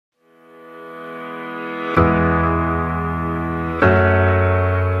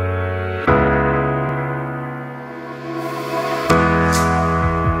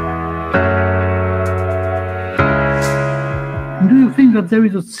there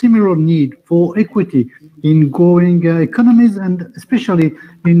is a similar need for equity in growing economies and especially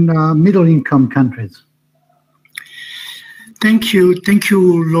in middle-income countries? Thank you,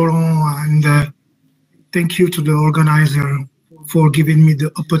 Laurent, and thank you to the organizer for giving me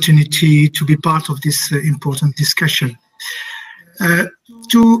the opportunity to be part of this important discussion.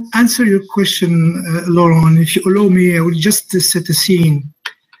 To answer your question, Laurent, if you allow me, I will just set the scene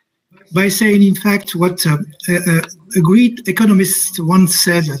by saying, in fact, what a great economist once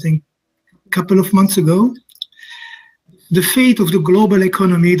said, I think, a couple of months ago: the fate of the global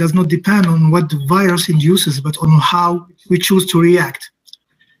economy does not depend on what the virus induces, but on how we choose to react.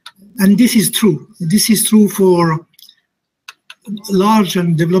 And this is true. This is true for large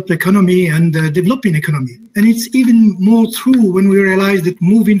and developed economy and developing economy. And it's even more true when we realize that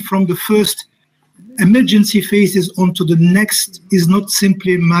moving from the first emergency phases onto the next is not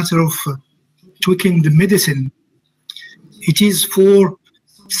simply a matter of tweaking the medicine. It is for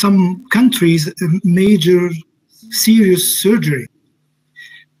some countries a major serious surgery.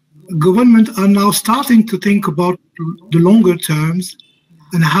 Governments are now starting to think about the longer terms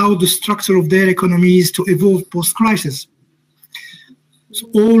and how the structure of their economy is to evolve post-crisis. So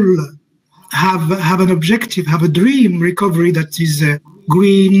all have an objective, have a dream recovery that is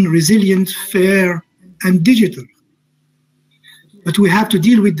green, resilient, fair, and digital. But we have to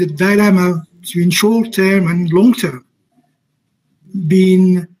deal with the dilemma between short-term and long-term,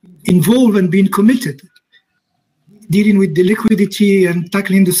 being involved and being committed, dealing with the liquidity and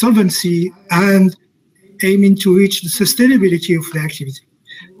tackling the solvency and aiming to reach the sustainability of the activity.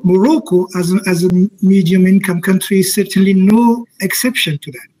 Morocco, as a medium-income country, is certainly no exception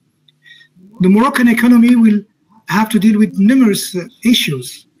to that. The Moroccan economy will have to deal with numerous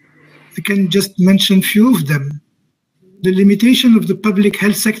issues. I can just mention a few of them. The limitation of the public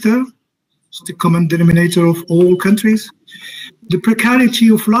health sector, it's the common denominator of all countries. The precarity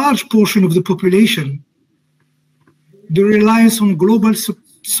of large portion of the population. The reliance on global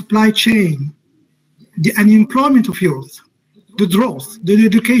supply chain. The unemployment of youth. The drought, the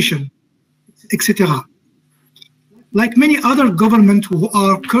education, etc. Like many other governments who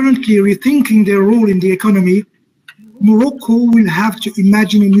are currently rethinking their role in the economy, Morocco will have to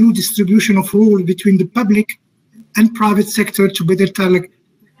imagine a new distribution of role between the public and private sector to better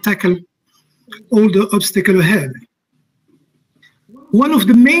tackle all the obstacles ahead. One of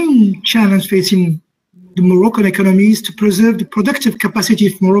the main challenges facing the Moroccan economy is to preserve the productive capacity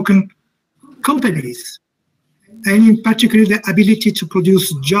of Moroccan companies, and in particular the ability to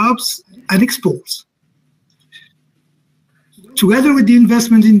produce jobs and exports. Together with the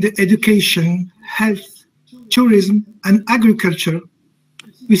investment in the education, health, tourism, and agriculture,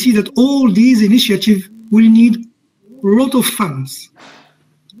 we see that all these initiatives will need a lot of funds,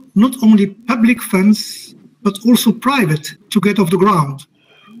 not only public funds, but also private to get off the ground.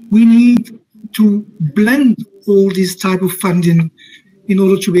 We need to blend all these type of funding in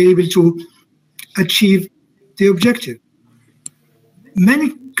order to be able to achieve the objective.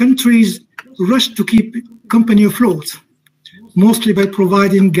 Many countries rush to keep company afloat, mostly by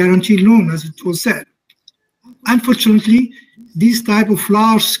providing guaranteed loan, as it was said. Unfortunately, these type of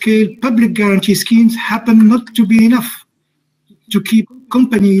large-scale public guarantee schemes happen not to be enough to keep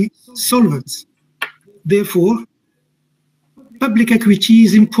company solvent. Therefore, public equity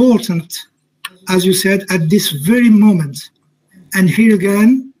is important, as you said, at this very moment. And here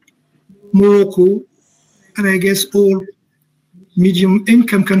again, Morocco, and I guess all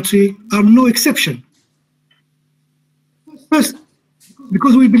medium-income countries are no exception. First,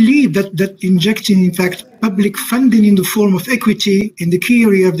 because we believe that injecting, in fact, public funding in the form of equity in the key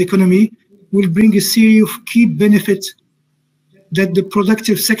area of the economy will bring a series of key benefits that the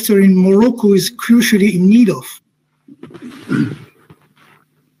productive sector in Morocco is crucially in need of.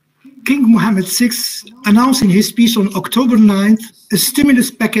 King Mohammed VI announced in his speech on October 9th a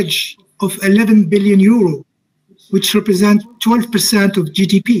stimulus package of 11 billion euro, which represents 12% of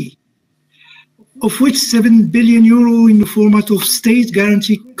GDP, of which 7 billion euro in the format of state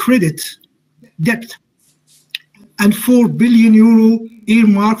guarantee credit debt, and 4 billion euro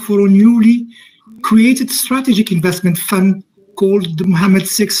earmarked for a newly created strategic investment fund called the Mohammed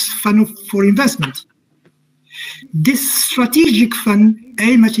VI Fund for Investment. This strategic fund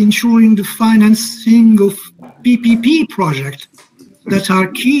aims at ensuring the financing of PPP projects that are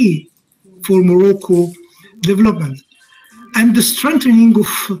key for Morocco development, and the strengthening of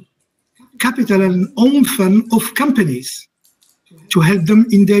capital and own fund of companies to help them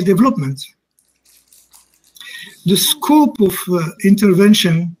in their development. The scope of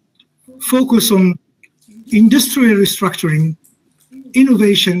intervention focus on industrial restructuring,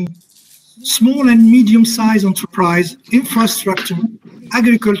 innovation, small and medium-sized enterprise, infrastructure,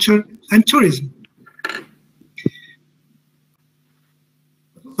 agriculture, and tourism.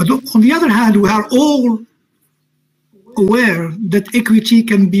 But on the other hand, we are all aware that equity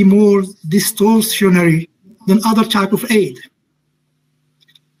can be more distortionary than other type of aid.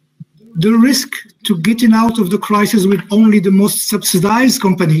 The risk to getting out of the crisis with only the most subsidized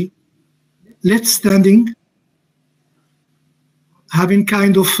company left standing, having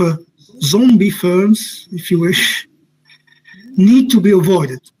kind of zombie firms, if you wish, need to be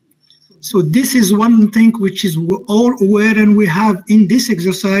avoided. So this is one thing which is we're all aware, and we have in this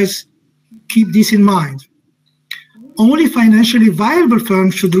exercise, keep this in mind. Only financially viable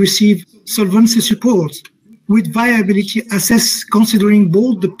firms should receive solvency support with viability assessed considering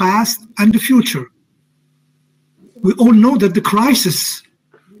both the past and the future. We all know that the crisis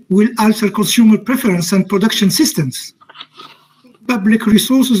will alter consumer preference and production systems. Public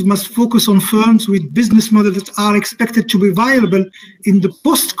resources must focus on firms with business models that are expected to be viable in the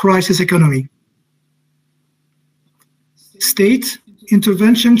post-crisis economy. State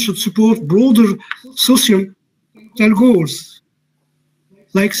intervention should support broader social goals,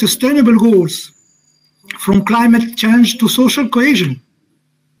 like sustainable goals, from climate change to social cohesion.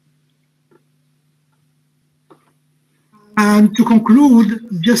 And to conclude,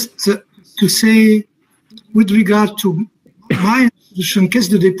 just to say, with regard to my institution, Caisse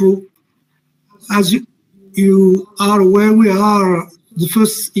de Dépôt, as you are aware, we are the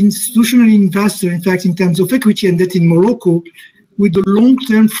first institutional investor, in fact, in terms of equity and debt in Morocco, with a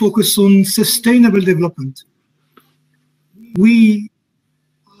long-term focus on sustainable development. We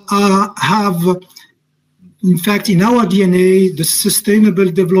have, in fact, in our DNA, the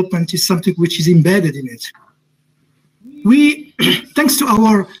sustainable development is something which is embedded in it. We, thanks to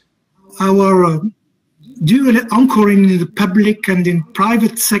our dual anchoring in the public and in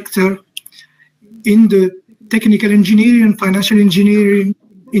private sector, in the technical engineering and financial engineering,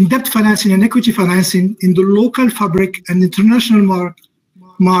 in debt financing and equity financing, in the local fabric and international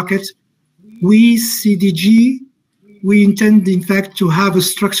market, we, CDG, we intend, in fact, to have a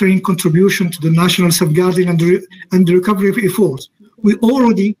structuring contribution to the national safeguarding and the recovery efforts. We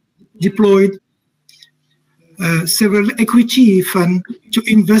already deployed several equity funds to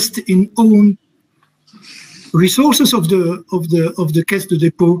invest in own resources of the Caisse de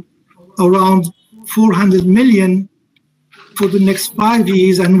Dépôt, around 400 million for the next 5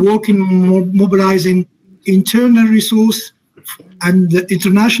 years, and working mobilizing internal resource and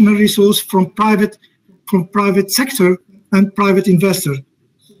international resource from private sector and private investor.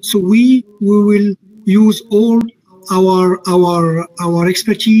 So we will use all our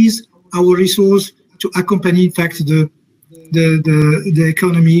expertise, our resource to accompany, in fact, the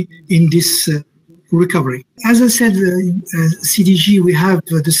economy in this recovery. As I said, CDG, we have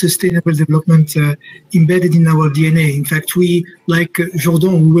the sustainable development embedded in our DNA. In fact, we, like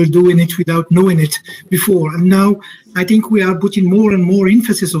Jordan, we were doing it without knowing it before. And now I think we are putting more and more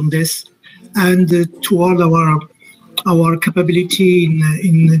emphasis on this, and toward our capability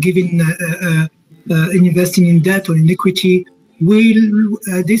in giving, in investing in debt or in equity,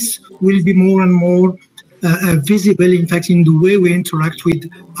 this will be more and more visible, in fact, in the way we interact with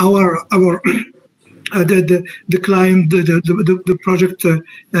the client, the project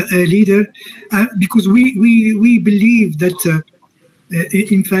leader, because we believe that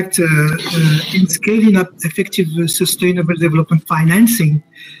in fact in scaling up effective sustainable development financing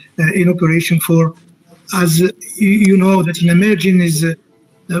in operation for, as you know, that in emerging is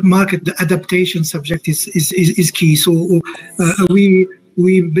market, the adaptation subject is key. So we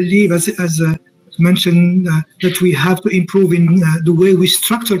believe, as mentioned, that we have to improve in the way we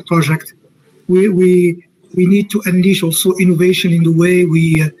structure project. We need to unleash also innovation in the way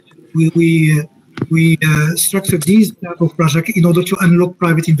we structure these type of projects in order to unlock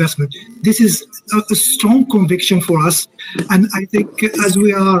private investment. This is a strong conviction for us, and I think as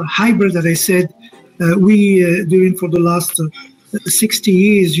we are hybrid, as I said, we during for the last 60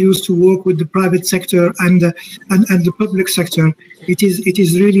 years used to work with the private sector and the public sector. It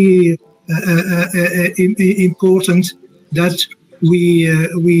is really important that we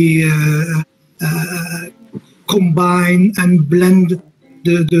combine and blend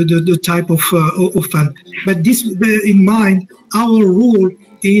the type of fund. But this, bear in mind, our role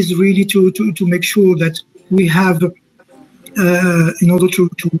is really to make sure that we have, in order to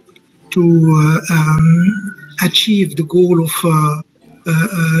achieve the goal of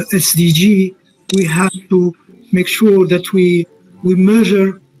SDG, we have to make sure that we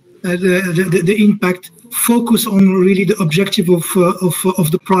measure the impact, focus on really the objective of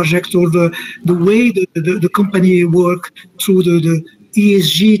the project, or the way the company work through the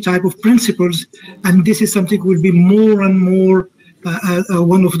ESG type of principles. And this is something will be more and more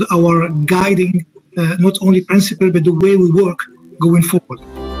one of our guiding, not only principle, but the way we work going forward.